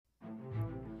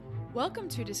Welcome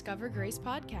to Discover Grace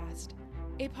Podcast,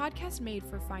 a podcast made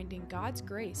for finding God's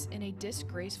grace in a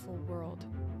disgraceful world.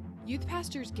 Youth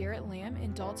pastors Garrett Lamb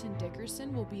and Dalton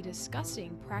Dickerson will be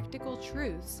discussing practical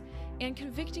truths and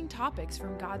convicting topics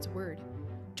from God's Word.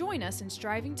 Join us in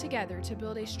striving together to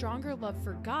build a stronger love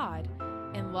for God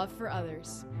and love for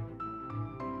others.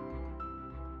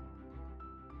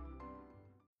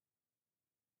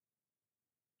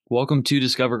 Welcome to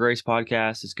Discover Grace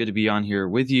Podcast. It's good to be on here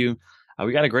with you.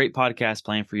 We got a great podcast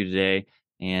planned for you today,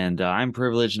 and I'm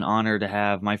privileged and honored to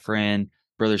have my friend,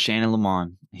 Brother Shannon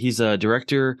Lamont. He's a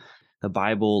director of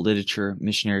Bible Literature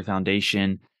Missionary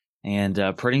Foundation and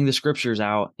printing the scriptures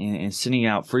out and sending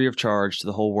out free of charge to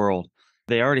the whole world.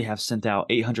 They already have sent out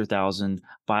 800,000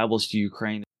 Bibles to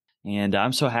Ukraine, and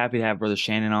I'm so happy to have Brother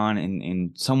Shannon on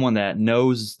and someone that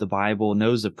knows the Bible,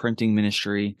 knows the printing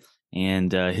ministry,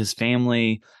 and his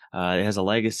family has a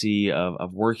legacy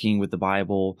of working with the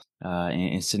Bible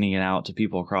and sending it out to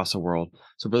people across the world.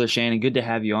 So, Brother Shannon, good to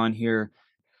have you on here.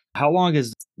 How long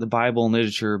has the Bible and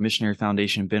Literature Missionary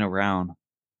Foundation been around?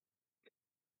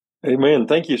 Amen.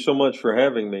 Thank you so much for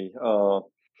having me.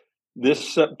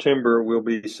 This September, we'll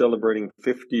be celebrating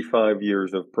 55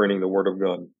 years of printing the Word of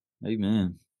God.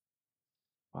 Amen.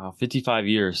 Wow, 55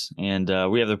 years. And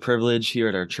we have the privilege here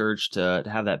at our church to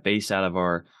have that based out of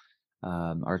our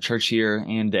church here.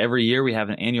 And every year we have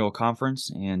an annual conference,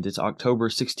 and it's October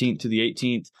 16th to the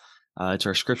 18th. It's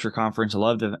our scripture conference. I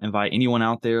love to invite anyone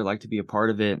out there, like to be a part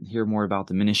of it, hear more about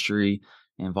the ministry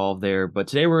involved there. But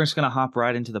today we're just going to hop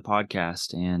right into the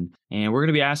podcast, and we're going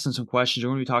to be asking some questions.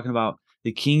 We're going to be talking about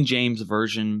the King James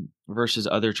Version versus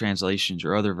other translations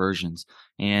or other versions.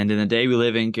 And in the day we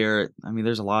live in, Garrett, I mean,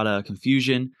 there's a lot of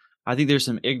confusion. I think there's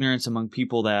some ignorance among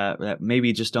people that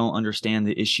maybe just don't understand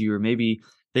the issue, or maybe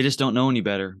they just don't know any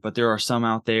better. But there are some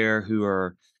out there who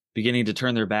are beginning to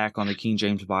turn their back on the King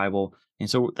James Bible. And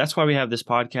so that's why we have this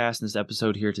podcast and this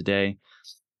episode here today.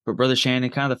 But Brother Shannon,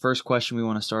 kind of the first question we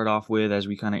want to start off with as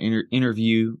we kind of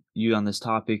interview you on this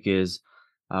topic is,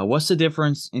 what's the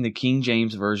difference in the King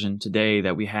James Version today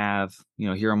that we have,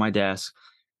 here on my desk,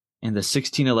 and the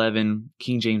 1611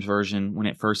 King James Version when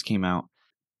it first came out?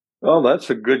 Oh, that's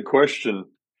a good question.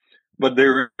 But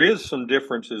there is some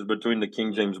differences between the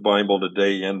King James Bible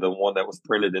today and the one that was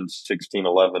printed in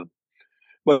 1611.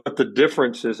 But the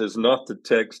difference is not the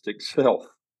text itself.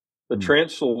 The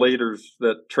translators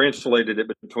that translated it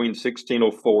between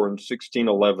 1604 and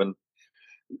 1611,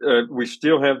 we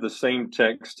still have the same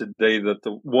text today, that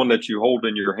the one that you hold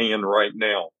in your hand right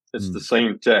now. It's the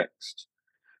same text.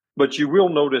 But you will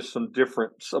notice some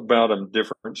difference about them,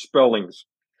 different spellings.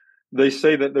 They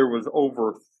say that there was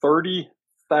over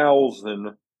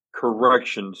 30,000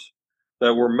 corrections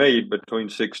that were made between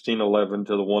 1611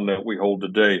 to the one that we hold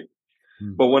today.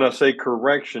 But when I say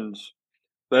corrections,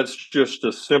 that's just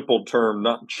a simple term,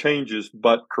 not changes,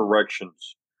 but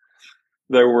corrections.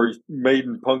 They were made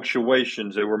in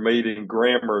punctuations. They were made in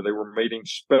grammar. They were made in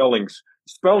spellings.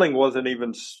 Spelling wasn't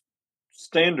even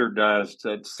standardized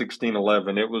at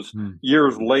 1611. It was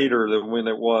years later than when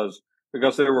it was,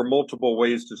 because there were multiple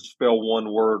ways to spell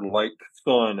one word, like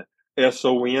son,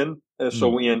 S-O-N,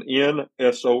 S-O-N-N,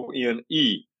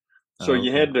 S-O-N-E. So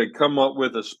you had to come up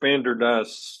with a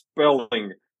standardized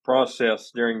spelling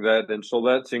process during that. And so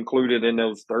that's included in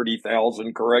those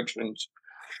 30,000 corrections.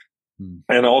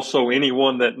 And also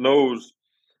anyone that knows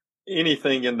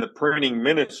anything in the printing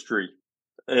ministry,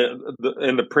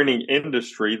 in the printing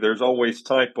industry, there's always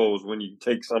typos when you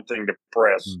take something to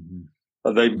press.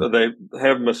 They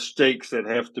have mistakes that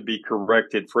have to be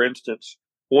corrected. For instance,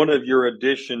 one of your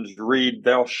editions read,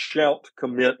 "Thou shalt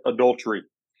commit adultery."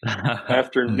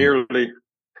 After nearly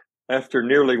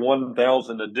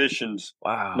 1,000 editions,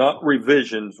 not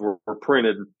revisions, were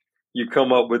printed, you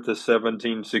come up with the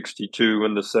 1762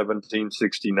 and the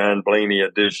 1769 Blaney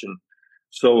edition.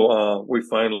 So we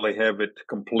finally have it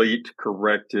complete,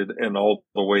 corrected, and all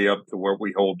the way up to where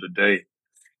we hold today.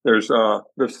 There's the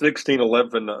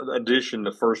 1611 edition,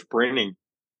 the first printing.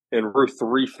 In verse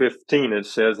 3:15, it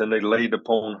says, "And they laid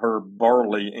upon her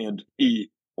barley, and he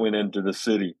went into the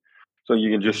city." So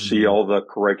you can just see all the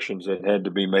corrections that had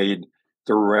to be made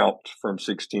throughout from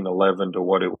 1611 to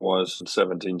what it was in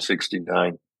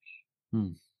 1769.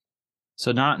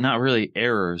 So not really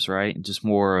errors, right? Just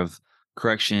more of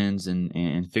corrections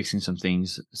and fixing some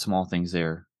things, small things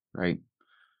there, right?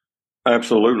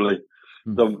 Absolutely.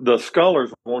 The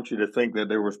scholars want you to think that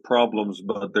there was problems,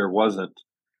 but there wasn't.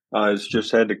 It's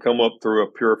just had to come up through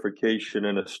a purification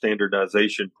and a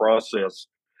standardization process.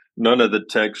 None of the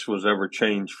text was ever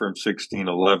changed from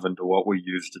 1611 to what we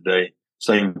use today.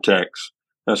 Same text.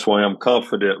 That's why I'm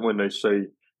confident when they say,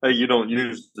 "Hey, you don't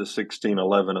use the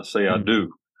 1611." I say, "I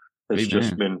do." It's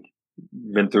just Amen.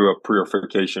 been through a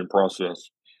purification process.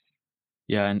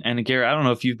 Yeah, and Garrett, I don't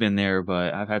know if you've been there,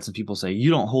 but I've had some people say you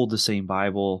don't hold the same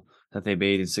Bible that they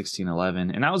made in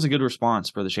 1611, and that was a good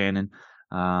response, Brother Shannon.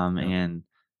 And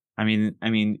I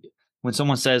mean, when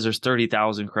someone says there's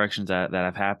 30,000 corrections that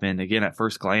have happened, again at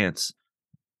first glance,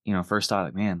 first thought,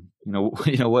 like, man,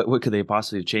 what could they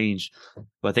possibly have changed?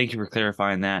 But thank you for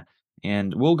clarifying that.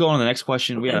 And we'll go on to the next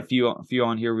question. We had a few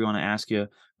on here we want to ask you,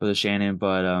 Brother Shannon,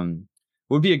 but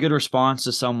would be a good response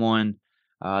to someone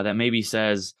that maybe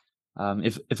says,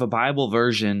 if a Bible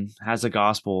version has a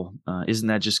gospel, isn't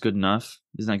that just good enough?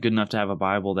 Isn't that good enough to have a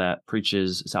Bible that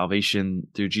preaches salvation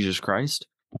through Jesus Christ?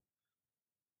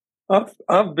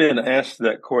 I've been asked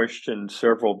that question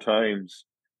several times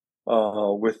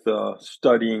with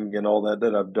studying and all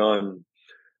that I've done.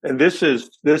 And this is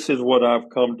what I've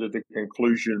come to the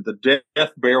conclusion: the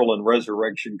death, burial, and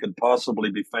resurrection could possibly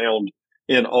be found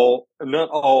in not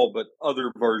all, but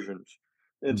other versions.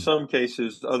 In some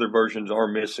cases, other versions are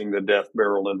missing the death,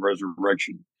 burial, and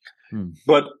resurrection.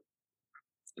 But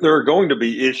there are going to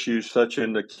be issues, such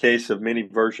in the case of many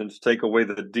versions, take away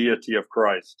the deity of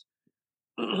Christ.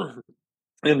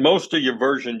 In most of your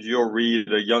versions, you'll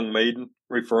read a young maiden,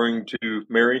 referring to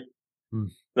Mary,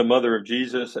 the mother of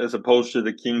Jesus, as opposed to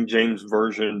the King James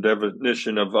Version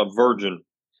definition of a virgin.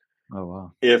 Oh,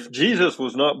 wow. If Jesus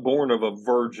was not born of a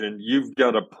virgin, you've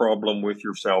got a problem with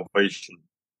your salvation.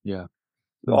 Yeah.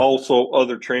 Also,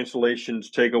 other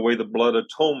translations take away the blood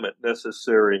atonement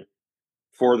necessary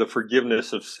for the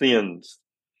forgiveness of sins.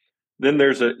 Then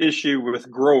there's an issue with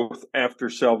growth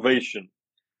after salvation.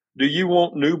 Do you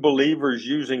want new believers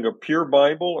using a pure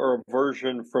Bible or a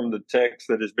version from the text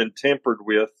that has been tampered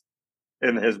with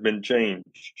and has been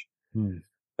changed?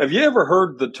 Have you ever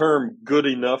heard the term good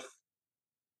enough?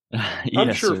 I'm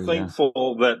Yes, sure sir, yeah.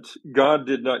 thankful that God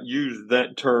did not use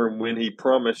that term when he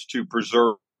promised to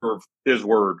preserve his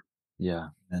word. Yeah.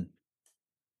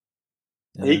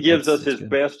 He gives us his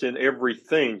best in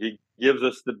everything. He gives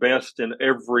us the best in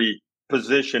every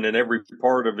position, in every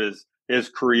part of his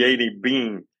creative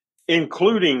being,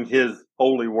 including his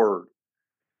holy word,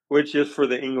 which is for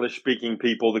the English-speaking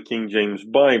people, the King James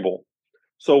Bible.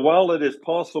 So while it is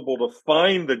possible to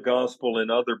find the gospel in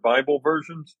other Bible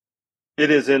versions, it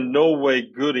is in no way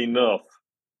good enough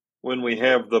when we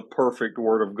have the perfect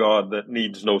word of God that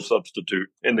needs no substitute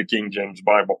in the King James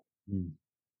Bible.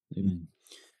 Amen.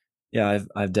 Yeah,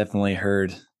 I've definitely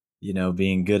heard,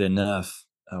 being good enough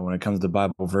when it comes to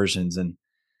Bible versions, and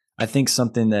I think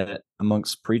something that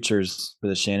amongst preachers,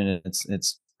 Brother Shannon,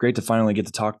 it's great to finally get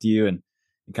to talk to you and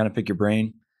kind of pick your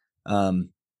brain.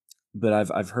 But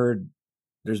I've heard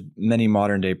there's many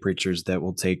modern day preachers that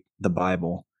will take the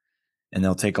Bible and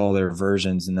they'll take all their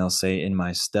versions and they'll say, in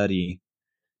my study,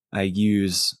 I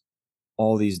use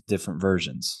all these different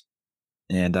versions,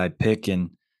 and I pick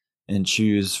and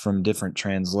choose from different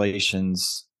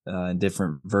translations,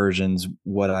 different versions,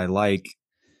 what I like,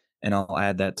 and I'll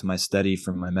add that to my study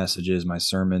from my messages, my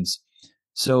sermons.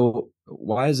 So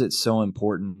why is it so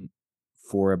important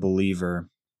for a believer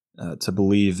to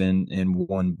believe in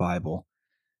one Bible?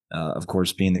 Of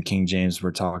course, being the King James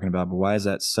we're talking about, but why is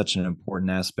that such an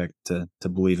important aspect to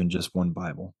believe in just one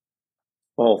Bible?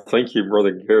 Oh, thank you,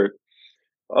 Brother Garrett.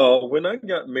 When I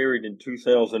got married in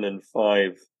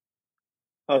 2005,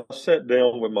 I sat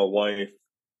down with my wife.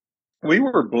 We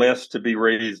were blessed to be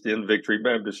raised in Victory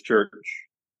Baptist Church,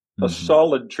 a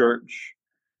solid church.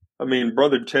 I mean,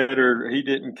 Brother Tedder, he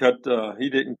didn't cut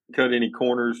any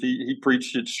corners. He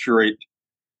preached it straight.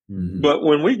 But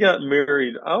when we got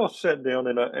married, I sat down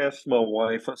and I asked my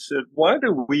wife, I said, why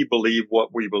do we believe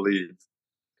what we believe?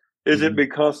 Is it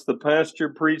because the pastor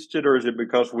preached it, or is it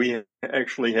because we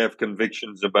actually have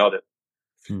convictions about it?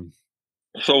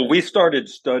 So we started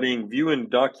studying, viewing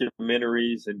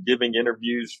documentaries and giving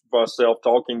interviews for myself,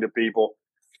 talking to people.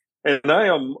 And I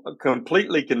am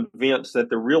completely convinced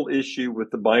that the real issue with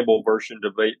the Bible version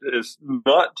debate is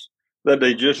not that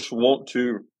they just want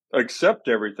to accept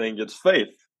everything, it's faith.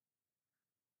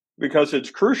 Because it's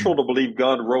crucial to believe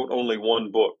God wrote only one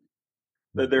book,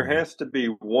 that there has to be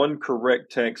one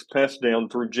correct text passed down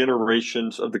through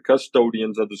generations of the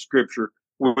custodians of the scripture,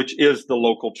 which is the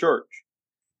local church.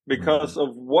 Because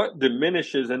of what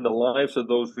diminishes in the lives of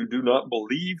those who do not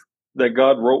believe that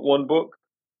God wrote one book.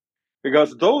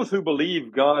 Because those who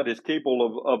believe God is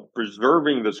capable of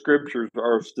preserving the scriptures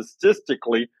are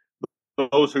statistically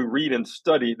those who read and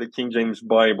study the King James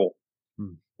Bible.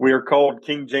 We are called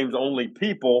King James only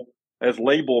people, as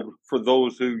labeled for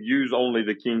those who use only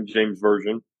the King James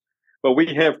Version. But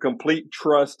we have complete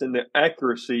trust in the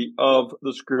accuracy of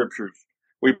the scriptures.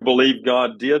 We believe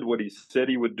God did what he said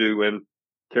he would do and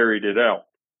carried it out.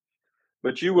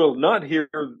 but you will not hear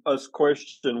us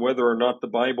question whether or not the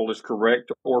Bible is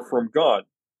correct or from God.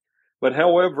 But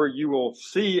however, you will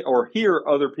see or hear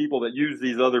other people that use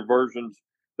these other versions.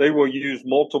 They will use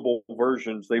multiple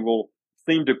versions. They will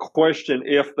seem to question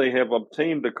if they have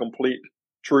obtained the complete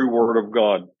true word of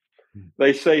God.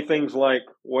 They say things like,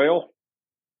 well,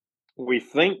 we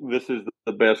think this is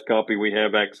the best copy we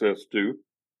have access to.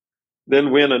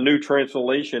 Then when a new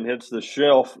translation hits the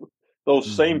shelf,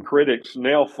 those same critics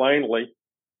now finally,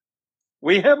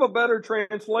 we have a better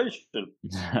translation.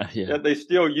 Yeah. Yet they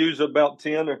still use about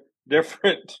 10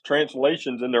 different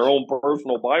translations in their own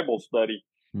personal Bible study.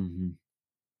 Mm-hmm.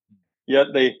 Yet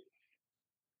they,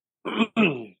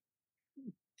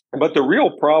 but the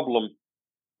real problem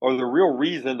or the real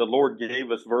reason the Lord gave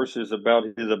us verses about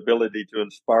his ability to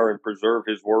inspire and preserve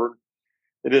his word,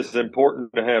 it is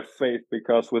important to have faith,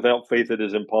 because without faith it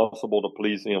is impossible to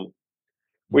please him.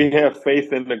 We have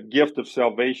faith in the gift of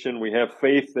salvation. We have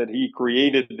faith that he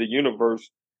created the universe.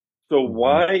 So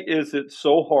why is it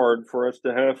so hard for us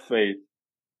to have faith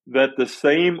that the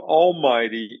same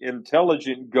almighty,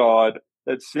 intelligent God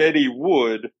that said he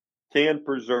would can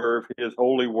preserve his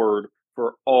holy word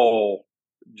for all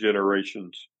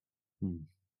generations?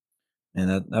 And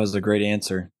that was a great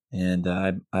answer. And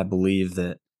I believe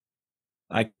that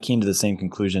I came to the same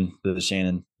conclusion as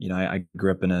Shannon. You know, I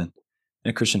grew up in a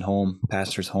Christian home,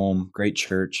 pastor's home, great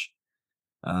church.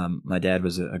 My dad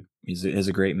was is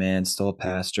a great man, still a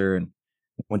pastor, and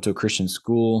went to a Christian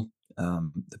school.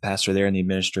 The pastor there and the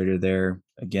administrator there,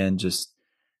 again, just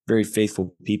very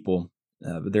faithful people.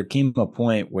 But there came a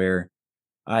point where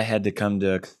I had to come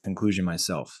to a conclusion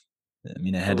myself. I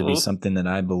mean, it had to be something that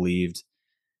I believed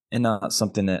and not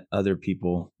something that other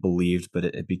people believed, but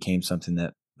it became something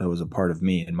that was a part of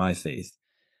me and my faith.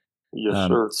 Yes,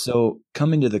 sir. So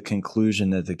coming to the conclusion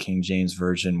that the King James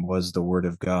Version was the Word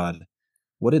of God,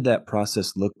 what did that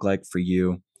process look like for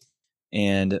you?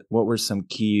 And what were some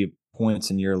key points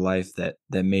in your life that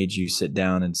made you sit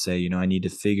down and say, you know, I need to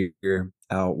figure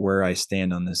out where I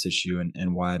stand on this issue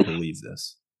and why I believe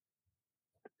this?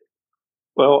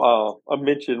 Well, I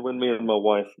mentioned when me and my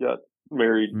wife got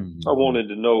married, I wanted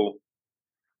to know,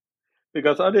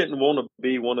 because I didn't want to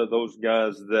be one of those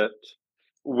guys that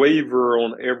waver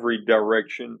on every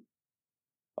direction.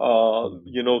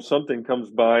 You know, something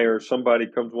comes by or somebody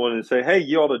comes on and say, hey,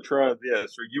 you ought to try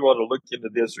this, or you ought to look into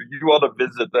this, or you ought to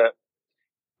visit that.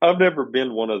 I've never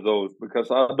been one of those,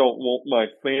 because I don't want my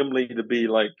family to be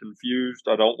like confused.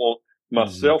 I don't want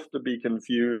myself to be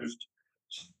confused.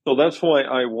 So that's why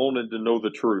I wanted to know the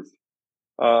truth.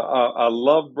 I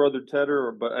love Brother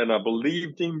Tedder, and I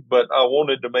believed him, but I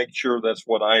wanted to make sure that's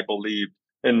what I believed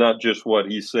and not just what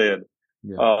he said.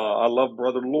 Yeah. I love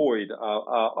Brother Lloyd,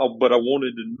 but I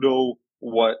wanted to know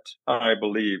what I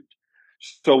believed.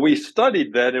 So we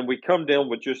studied that, and we come down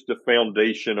with just the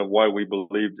foundation of why we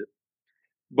believed it.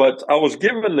 But I was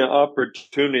given the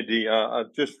opportunity. I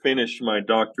just finished my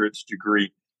doctorate's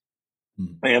degree,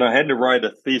 and I had to write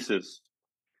a thesis.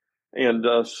 And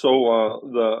so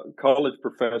the college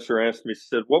professor asked me,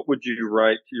 said, what would you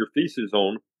write your thesis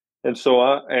on? And so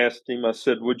I asked him, I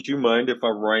said, would you mind if I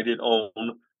write it on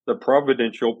the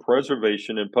providential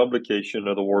preservation and publication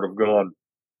of the Word of God?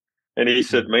 And he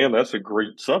said, man, that's a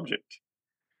great subject.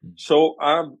 So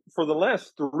for the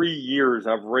last 3 years,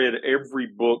 I've read every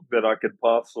book that I could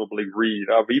possibly read.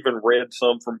 I've even read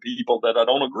some from people that I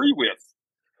don't agree with.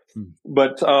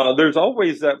 But there's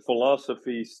always that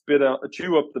philosophy,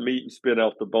 chew up the meat and spit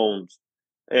out the bones.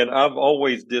 And I've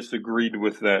always disagreed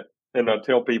with that. And I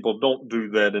tell people, don't do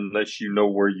that unless you know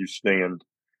where you stand.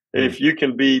 If you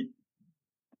can be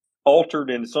altered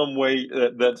in some way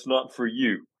that's not for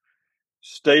you,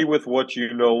 stay with what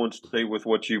you know and stay with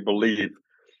what you believe.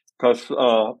 Because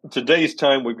today's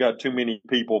time, we've got too many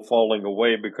people falling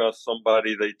away because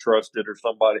somebody they trusted or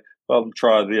somebody,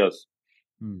 try this.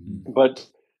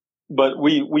 But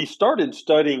we started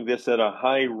studying this at a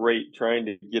high rate, trying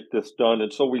to get this done.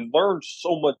 And so we learned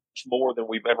so much more than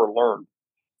we've ever learned.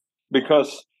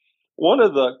 Because one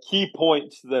of the key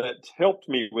points that helped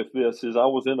me with this is I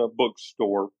was in a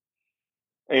bookstore,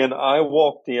 and I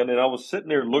walked in, and I was sitting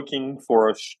there looking for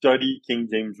a study King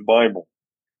James Bible.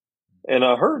 And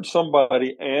I heard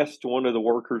somebody ask one of the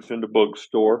workers in the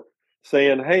bookstore,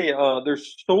 saying, hey,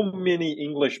 there's so many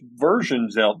English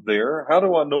versions out there. How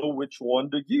do I know which one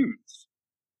to use?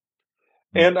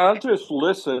 And I just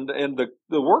listened, and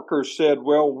the worker said,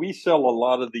 well, we sell a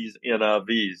lot of these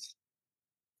NIVs.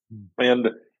 And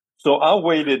so I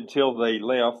waited till they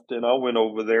left, and I went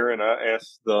over there and I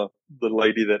asked the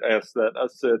lady that asked that, I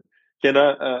said, can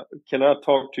I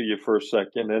talk to you for a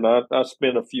second? And I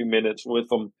spent a few minutes with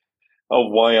them. of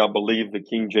why I believe the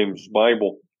King James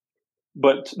Bible.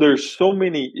 But there's so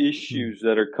many issues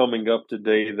that are coming up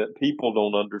today that people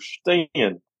don't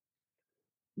understand.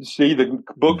 See, the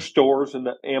bookstores and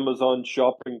the Amazon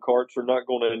shopping carts are not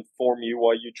going to inform you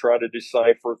while you try to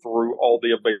decipher through all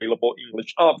the available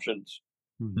English options.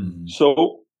 Mm-hmm.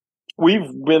 So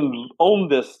we've been on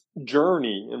this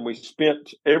journey, and we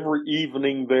spent every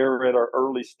evening there at our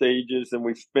early stages, and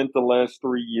we've spent the last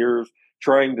 3 years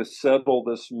trying to settle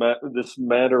this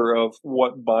matter of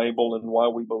what Bible and why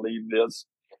we believe this.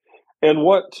 And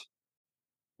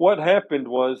what happened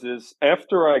is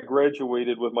after I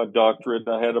graduated with my doctorate,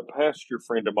 I had a pastor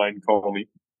friend of mine call me,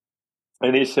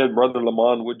 and he said, "Brother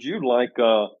Lamont, would you like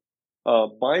a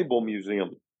Bible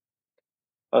museum?"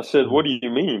 I said, "What do you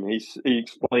mean?" He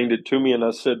explained it to me, and I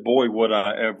said, "Boy, would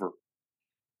I ever."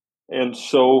 And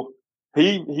so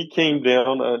he came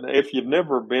down, and if you've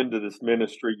never been to this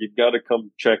ministry, you've got to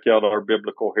come check out our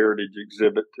biblical heritage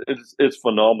exhibit. It's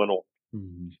phenomenal.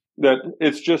 Mm-hmm. That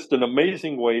it's just an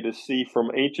amazing way to see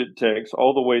from ancient texts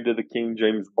all the way to the King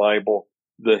James Bible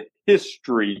the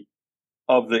history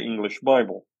of the English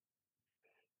Bible.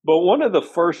 But one of the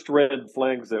first red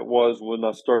flags that was when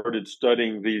I started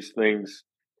studying these things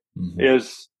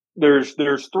is there's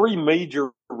three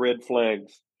major red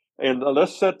flags. And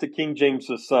let's set the King James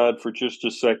aside for just a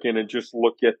second and just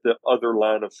look at the other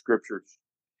line of scriptures.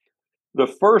 The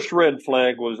first red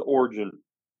flag was Origen.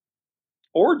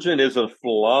 Origen is a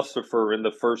philosopher in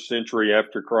the first century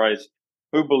after Christ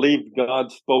who believed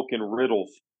God spoke in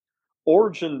riddles.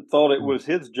 Origen thought it was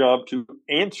his job to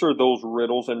answer those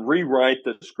riddles and rewrite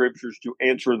the scriptures to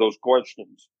answer those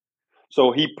questions.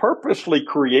 So he purposely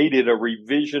created a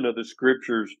revision of the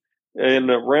scriptures in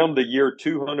around the year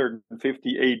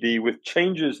 250 AD with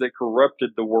changes that corrupted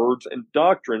the words and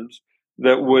doctrines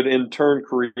that would in turn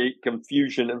create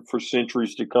confusion for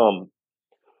centuries to come.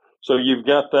 So you've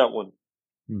got that one.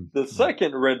 The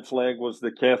second red flag was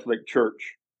the Catholic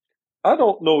Church. I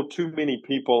don't know too many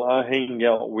people I hang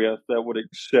out with that would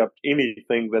accept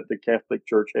anything that the Catholic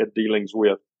Church had dealings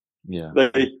with. Yeah.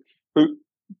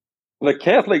 The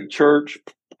Catholic Church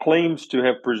claims to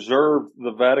have preserved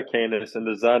the Vaticanus and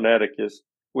the Sinaiticus,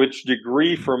 which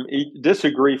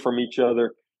disagree from each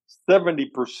other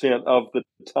 70% of the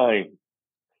time.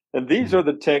 And these are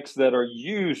the texts that are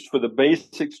used for the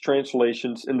basics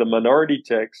translations in the minority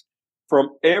text from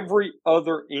every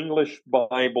other English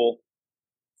Bible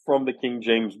from the King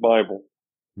James Bible.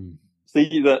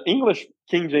 See, the English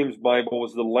King James Bible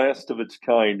was the last of its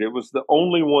kind. It was the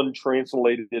only one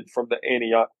translated from the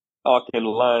Antiochian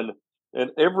line,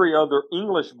 and every other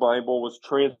English Bible was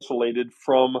translated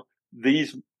from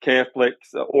these Catholic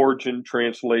Origen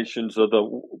translations of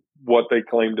what they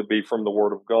claim to be from the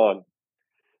Word of God.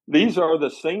 These are the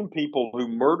same people who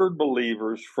murdered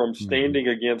believers from standing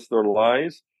against their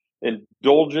lies,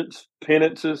 indulgence,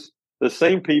 penances, the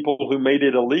same people who made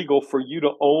it illegal for you to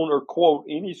own or quote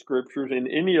any scriptures in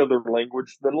any other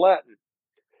language than Latin.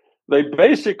 They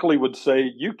basically would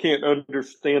say, you can't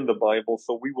understand the Bible,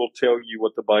 so we will tell you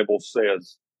what the Bible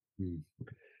says.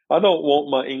 I don't want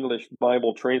my English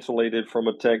Bible translated from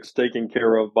a text taken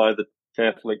care of by the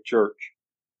Catholic Church.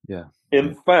 Yeah.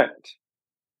 In fact,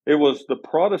 it was the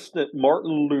Protestant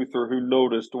Martin Luther who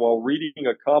noticed while reading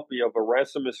a copy of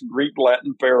Erasmus'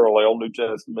 Greek-Latin parallel New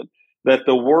Testament that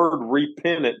the word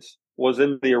repentance was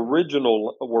in the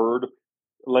original word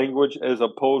language as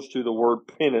opposed to the word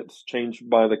penance changed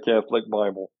by the Catholic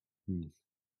Bible.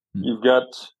 You've got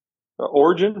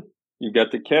Origen, you've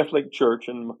got the Catholic Church,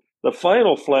 and the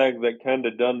final flag that kind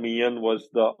of done me in was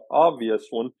the obvious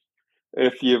one.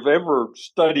 If you've ever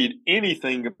studied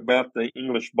anything about the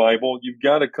English Bible, you've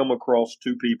got to come across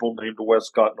two people named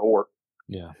Westcott and Hort.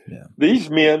 Yeah. These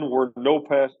men were no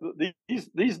pastor.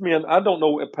 These men, I don't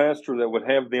know a pastor that would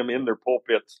have them in their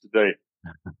pulpits today.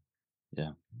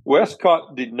 Yeah.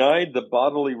 Westcott denied the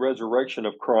bodily resurrection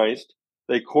of Christ.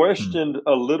 They questioned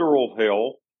a literal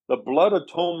hell, the blood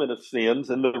atonement of sins,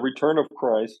 and the return of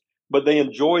Christ, but they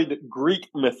enjoyed Greek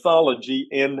mythology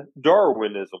and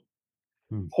Darwinism.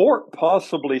 Hort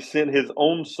possibly sent his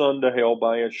own son to hell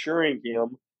by assuring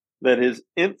him that his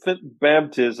infant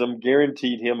baptism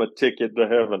guaranteed him a ticket to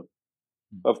heaven.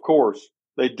 Of course,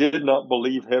 they did not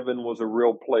believe heaven was a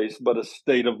real place, but a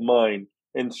state of mind,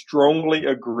 and strongly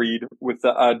agreed with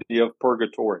the idea of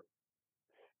purgatory.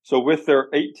 So with their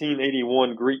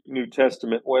 1881 Greek New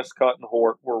Testament, Westcott and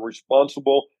Hort were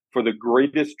responsible for the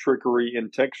greatest trickery in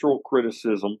textual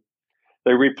criticism.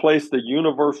 They replaced the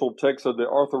universal text of the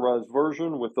Authorized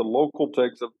Version with the local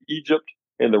text of Egypt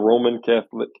and the Roman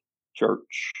Catholic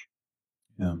Church.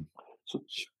 Yeah.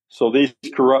 So these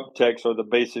corrupt texts are the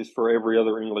basis for every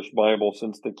other English Bible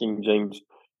since the King James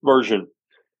Version.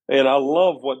 And I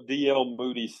love what D.L.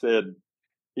 Moody said.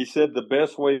 He said the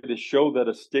best way to show that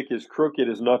a stick is crooked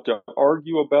is not to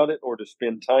argue about it or to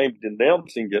spend time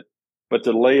denouncing it, but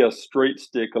to lay a straight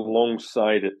stick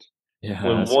alongside it. Yeah,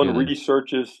 When that's one good.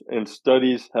 researches and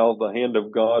studies how the hand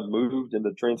of God moved in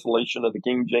the translation of the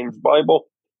King James Bible,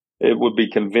 it would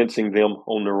be convincing them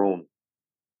on their own.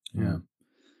 Yeah.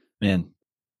 Man,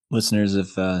 listeners,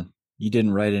 if you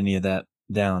didn't write any of that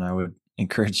down, I would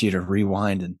encourage you to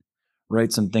rewind and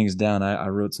write some things down. I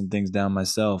wrote some things down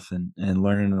myself and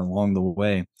learning along the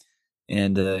way.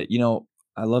 And,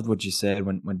 I loved what you said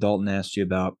when Dalton asked you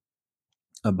about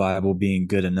a Bible being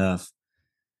good enough.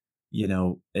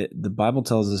 The Bible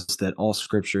tells us that all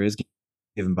scripture is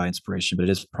given by inspiration, but it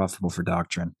is profitable for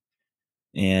doctrine.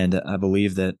 And I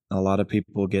believe that a lot of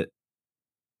people get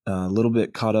a little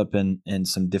bit caught up in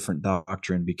some different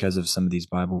doctrine because of some of these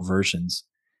Bible versions.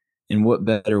 And what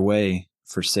better way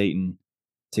for Satan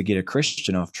to get a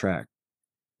Christian off track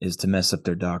is to mess up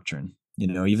their doctrine.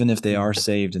 Even if they are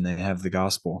saved and they have the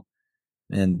gospel,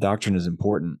 and doctrine is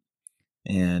important.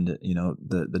 And,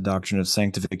 the doctrine of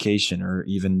sanctification, or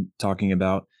even talking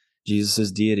about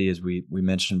Jesus's deity, as we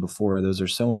mentioned before, those are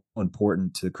so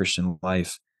important to the Christian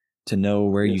life, to know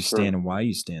where you stand and why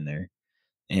you stand there.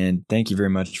 And thank you very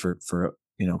much for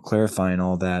clarifying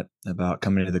all that about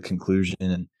coming to the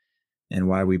conclusion and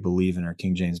why we believe in our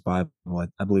King James Bible.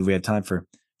 I believe we have time for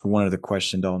one other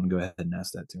question. Dalton, go ahead and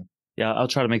ask that too. Yeah, I'll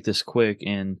try to make this quick,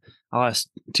 and I'll ask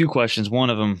two questions. One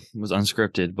of them was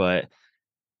unscripted, but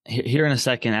here in a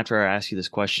second, after I ask you this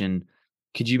question,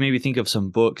 could you maybe think of some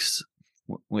books,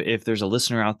 if there's a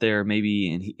listener out there,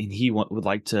 maybe, and he would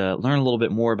like to learn a little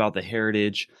bit more about the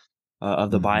heritage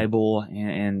of the Bible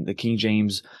and the King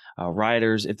James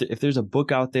writers. If there's a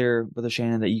book out there, Brother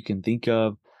Shannon, that you can think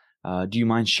of, do you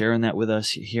mind sharing that with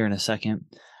us here in a second?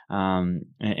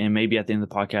 And maybe at the end of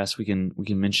the podcast, we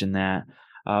can mention that.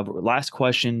 But last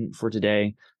question for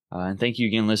today, and thank you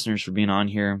again, listeners, for being on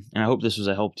here. And I hope this was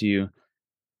a help to you.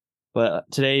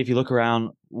 But today, if you look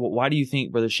around, why do you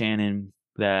think, Brother Shannon,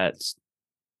 why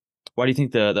do you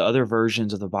think the other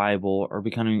versions of the Bible are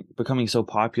becoming so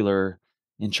popular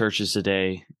in churches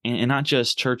today? And not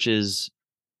just churches,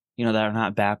 that are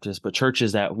not Baptist, but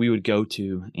churches that we would go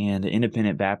to, and the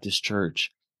Independent Baptist Church.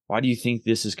 Why do you think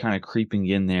this is kind of creeping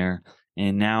in there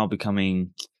and now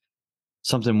becoming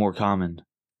something more common?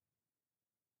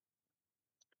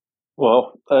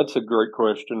 Well, that's a great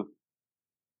question.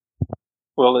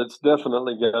 Well, it's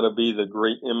definitely got to be the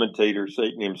great imitator,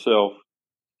 Satan himself.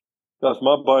 Because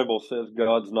my Bible says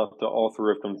God's not the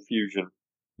author of confusion.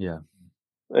 Yeah.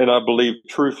 And I believe,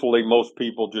 truthfully, most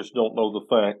people just don't know the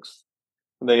facts.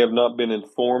 They have not been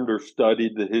informed or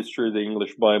studied the history of the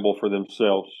English Bible for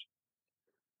themselves.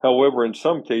 However, in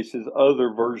some cases,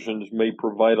 other versions may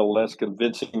provide a less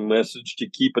convincing message to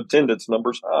keep attendance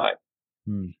numbers high.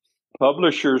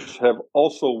 Publishers have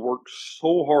also worked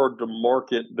so hard to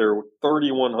market their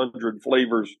 3,100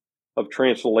 flavors of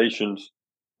translations.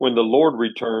 When the Lord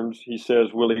returns, he says,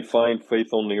 will he find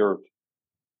faith on the earth?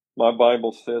 My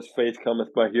Bible says faith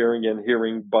cometh by hearing, and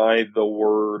hearing by the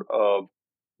word of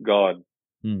God.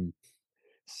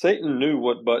 Satan knew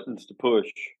what buttons to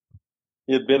push.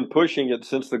 He had been pushing it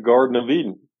since the Garden of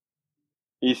Eden.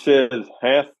 He says,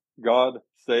 hath God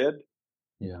said?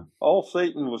 Yeah. All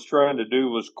Satan was trying to do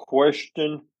was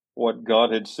question what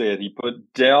God had said. He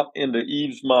put doubt into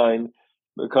Eve's mind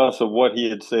because of what he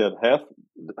had said.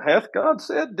 Hath God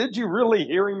said? Did you really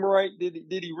hear him right? Did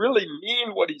he really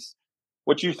mean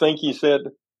what you think he said?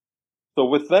 So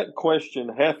with that question,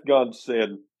 hath God said,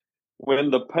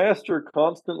 when the pastor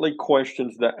constantly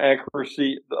questions the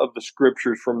accuracy of the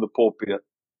scriptures from the pulpit,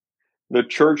 the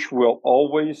church will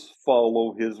always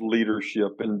follow his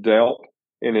leadership in doubt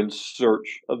and in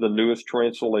search of the newest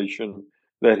translation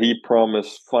that he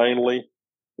promised. Finally,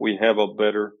 we have a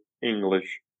better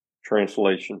English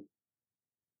translation.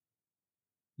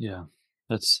 Yeah,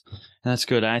 that's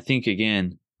good. I think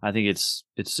it's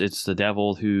the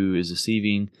devil who is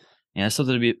deceiving, and that's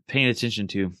something to be paying attention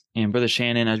to. And Brother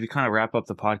Shannon, as we kind of wrap up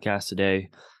the podcast today,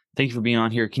 thank you for being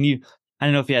on here. I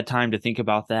don't know if you had time to think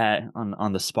about that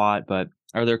on the spot, but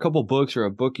are there a couple books or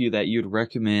a book that you'd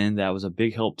recommend that was a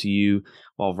big help to you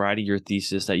while writing your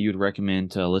thesis that you would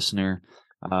recommend to a listener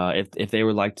if they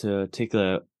would like to take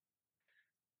a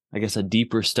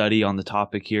deeper study on the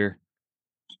topic here?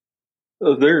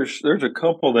 There's a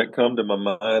couple that come to my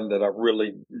mind that I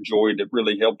really enjoyed, that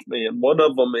really helped me. And one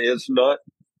of them is not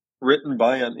written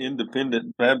by an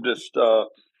independent Baptist,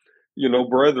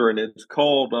 brethren. It's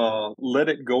called Let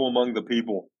It Go Among the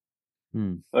People.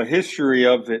 A history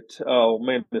of it, oh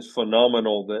man, is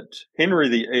phenomenal. That Henry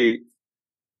VIII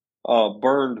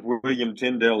burned William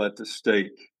Tyndale at the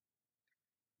stake.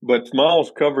 But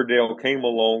Miles Coverdale came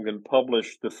along and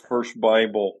published the first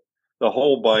Bible, the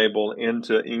whole Bible,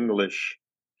 into English.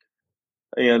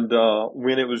 And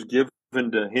when it was given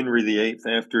to Henry VIII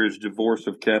after his divorce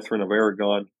of Catherine of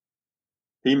Aragon,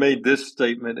 he made this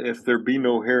statement: "If there be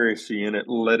no heresy in it,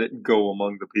 let it go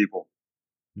among the people."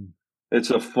 It's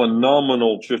a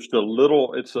phenomenal, just a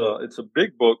little. It's a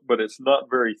big book, but it's not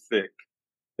very thick.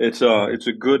 It's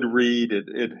a good read.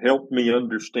 It helped me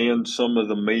understand some of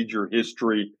the major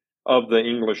history of the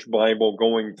English Bible,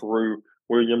 going through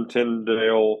William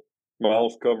Tyndale,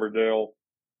 Miles Coverdale,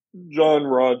 John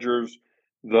Rogers,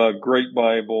 the Great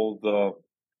Bible,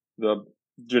 the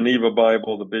Geneva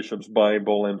Bible, the Bishop's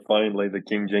Bible, and finally the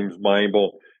King James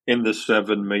Bible in the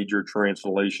 7 major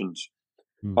translations.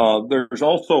 There's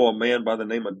also a man by the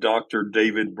name of Dr.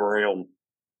 David Brown.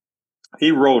 He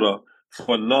wrote a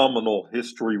phenomenal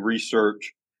history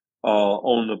research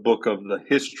on the book of the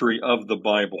history of the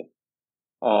Bible.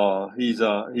 He's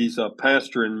a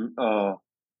pastor in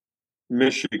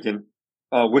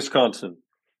Wisconsin,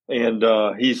 and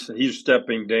he's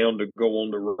stepping down to go on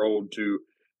the road to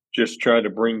just try to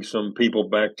bring some people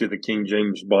back to the King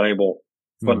James Bible.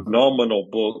 Phenomenal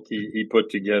book he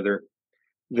put together.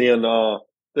 Then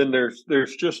there's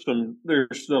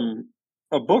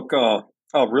a book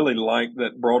I really like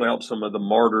that brought out some of the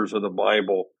martyrs of the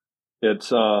Bible.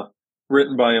 It's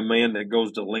written by a man that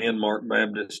goes to Landmark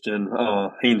Baptist in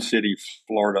Haines City,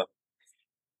 Florida,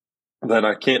 that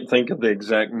I can't think of the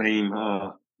exact name,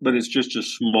 but it's just a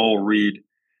small read.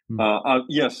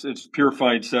 Yes, it's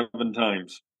Purified 7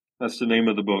 Times. That's the name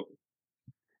of the book.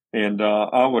 And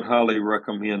I would highly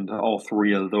recommend all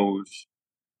 3 of those.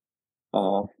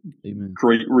 Amen.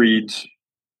 Great reads.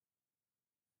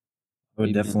 I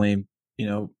would definitely,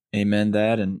 amen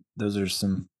that. And those are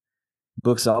some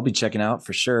books I'll be checking out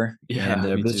for sure. Yeah, and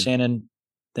me Brother too. Shannon,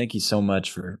 thank you so much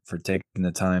for taking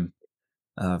the time,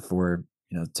 for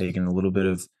taking a little bit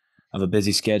of a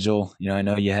busy schedule. I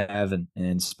know you have,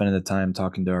 and spending the time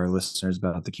talking to our listeners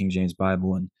about the King James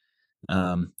Bible. And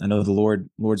I know the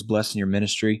Lord's blessing your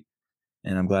ministry,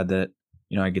 and I'm glad that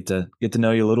I get to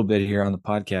know you a little bit here on the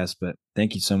podcast. But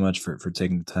thank you so much for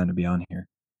taking the time to be on here.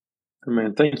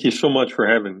 Man, thank you so much for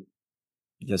having me.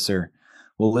 Yes, sir.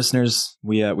 Well, listeners,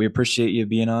 we appreciate you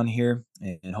being on here,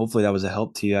 and hopefully that was a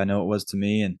help to you. I know it was to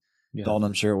me, and Dalton,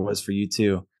 I'm sure it was for you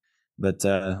too. But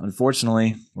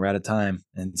unfortunately, we're out of time,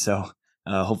 and so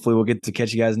hopefully we'll get to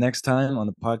catch you guys next time on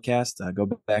the podcast. Go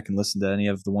back and listen to any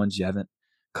of the ones you haven't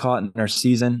caught in our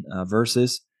season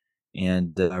verses,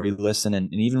 and re-listen.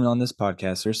 And even on this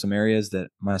podcast, there's some areas that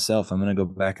myself, I'm going to go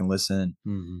back and listen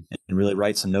and really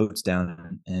write some notes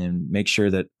down and make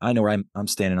sure that I know where I'm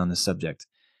standing on this subject,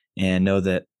 and know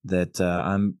that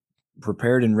I'm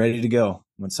prepared and ready to go.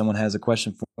 When someone has a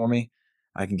question for me,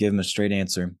 I can give them a straight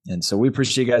answer. And so we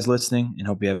appreciate you guys listening, and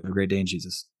hope you have a great day in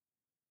Jesus.